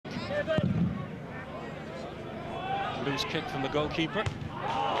Loose kick from the goalkeeper.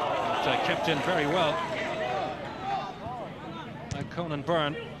 Kept in very well by Conan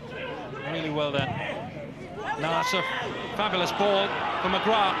Byrne. Really well then. Now it's a fabulous ball for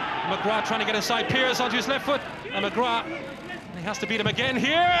McGrath. McGrath trying to get inside Pearce onto his left foot. And McGrath, he has to beat him again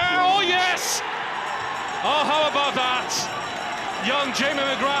here. Oh yes! Oh, how about that? Young Jamie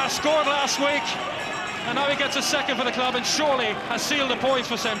McGrath scored last week. And now he gets a second for the club and surely has sealed the points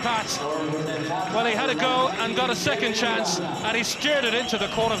for St. Pat's. Well, he had a go and got a second chance and he steered it into the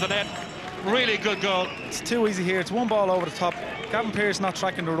corner of the net. Really good goal. It's too easy here. It's one ball over the top. Gavin Pearce not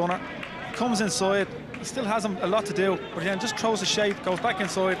tracking the runner. Comes inside. He still has a lot to do, but then just throws the shape, goes back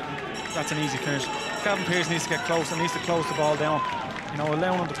inside. That's an easy finish. Gavin Pearce needs to get close and needs to close the ball down. You know,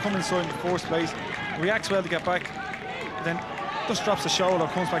 allowing him to come inside in the first place. Reacts well to get back. Then just drops the shoulder,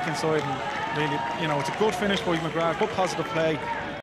 comes back inside and really, you know, it's a good finish by McGrath, good positive play.